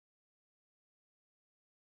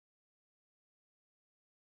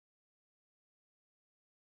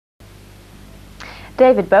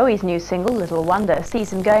David Bowie's new single, Little Wonder,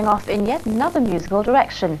 sees him going off in yet another musical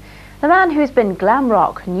direction. The man who's been glam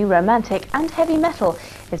rock, new romantic and heavy metal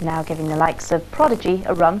is now giving the likes of Prodigy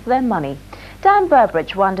a run for their money. Dan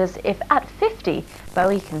Burbridge wonders if at 50,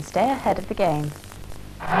 Bowie can stay ahead of the game.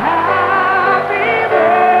 Happy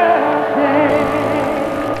birthday.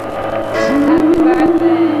 Happy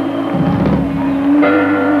birthday.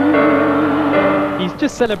 He's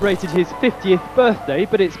just celebrated his 50th birthday,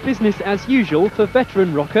 but it's business as usual for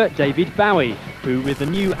veteran rocker David Bowie, who, with the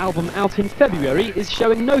new album out in February, is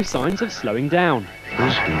showing no signs of slowing down.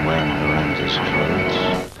 Who's been wearing Miranda's clothes?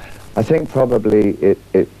 I think probably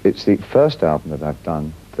it's the first album that I've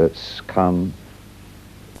done that's come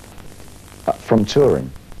from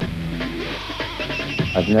touring.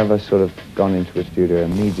 I've never sort of gone into a studio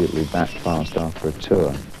immediately that fast after a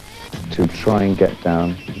tour to try and get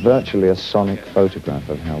down virtually a sonic photograph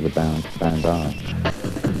of how the band are.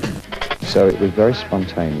 So it was very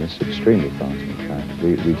spontaneous, extremely fast in fact.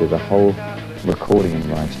 We did a whole recording and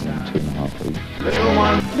writing in 2.5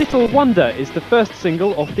 weeks. Little Wonder is the first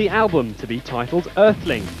single off the album, to be titled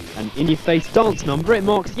Earthling. An in-your-face dance number, it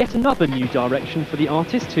marks yet another new direction for the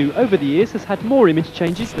artist who, over the years, has had more image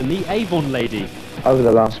changes than the Avon lady. Over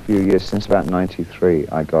the last few years, since about '93,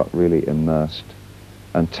 I got really immersed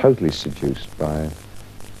and totally seduced by,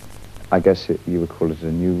 I guess you would call it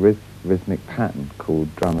a new rhythmic pattern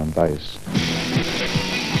called drum and bass.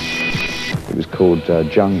 It was called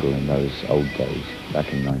jungle in those old days,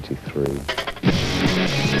 back in '93.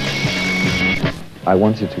 I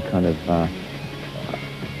wanted to kind of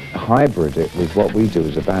hybrid it with what we do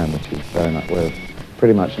as a band, which is very much, we're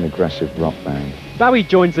pretty much an aggressive rock band. Bowie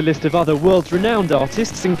joins a list of other world-renowned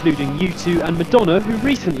artists, including U2 and Madonna, who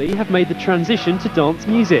recently have made the transition to dance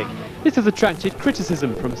music. This has attracted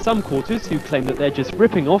criticism from some quarters who claim that they're just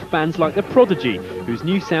ripping off bands like the Prodigy, whose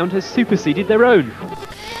new sound has superseded their own.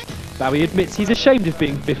 Bowie admits he's ashamed of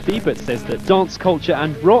being 50, but says that dance culture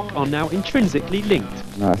and rock are now intrinsically linked.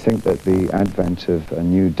 I think that the advent of a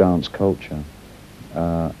new dance culture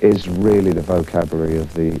is really the vocabulary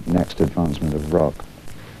of the next advancement of rock.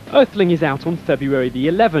 Earthling is out on February the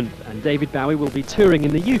 11th, and David Bowie will be touring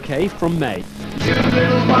in the UK from May.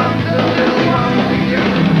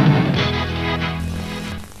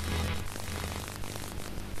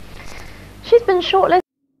 She's been shortlisted